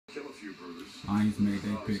Lions made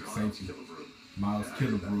their pick safety. Miles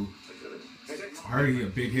Killebrew. I heard he a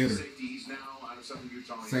big hitter.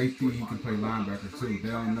 Safety, he can play linebacker too. They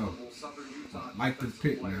don't know. Like this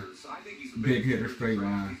pick, man. Big hitter, straight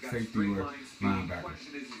line, safety or linebacker.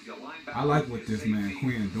 I like what this man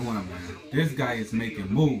Quinn doing, man. This guy is making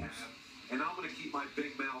moves.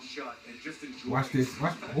 Watch this.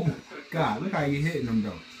 Watch. Oh God, look how he hitting him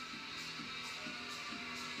though.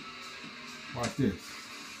 Watch this.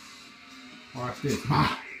 Watch this.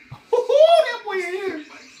 Ah. That boy hit him.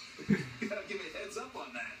 You gotta give me a heads up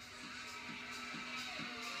on that.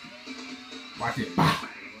 Watch it.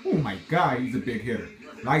 Oh my God, he's a big hitter.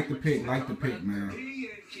 Like the pick, man.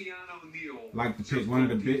 Like the pick, one of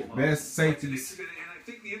the best safeties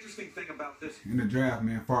in the draft,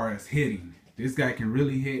 man, as far as hitting. This guy can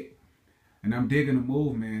really hit, and I'm digging the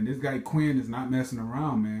move, man. This guy Quinn is not messing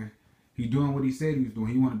around, man. He doing what he said he was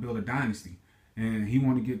doing. He want to build a dynasty, and he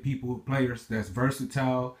want to get players that's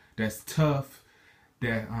versatile, that's tough,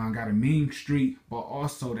 that got a mean streak, but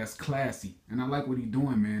also that's classy. And I like what he's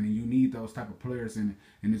doing, man. And you need those type of players in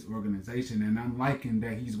this organization. And I'm liking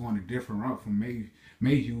that he's going a different route from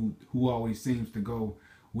Mayhew, who always seems to go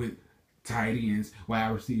with tight ends, wide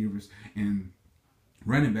receivers, and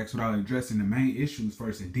running backs without addressing the main issues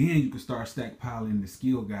first. And then you can start stockpiling the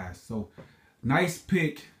skill guys. So nice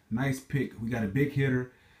pick, nice pick. We got a big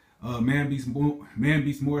hitter. Man Beast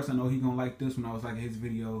Morris, I know he gonna like this one. I was liking his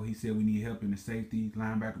video. He said we need help in the safety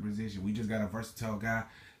linebacker position. We just got a versatile guy.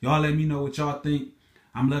 Y'all let me know what y'all think.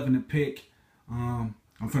 I'm loving the pick. I'm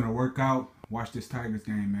finna work out. Watch this Tigers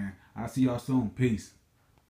game, man. I'll see y'all soon. Peace.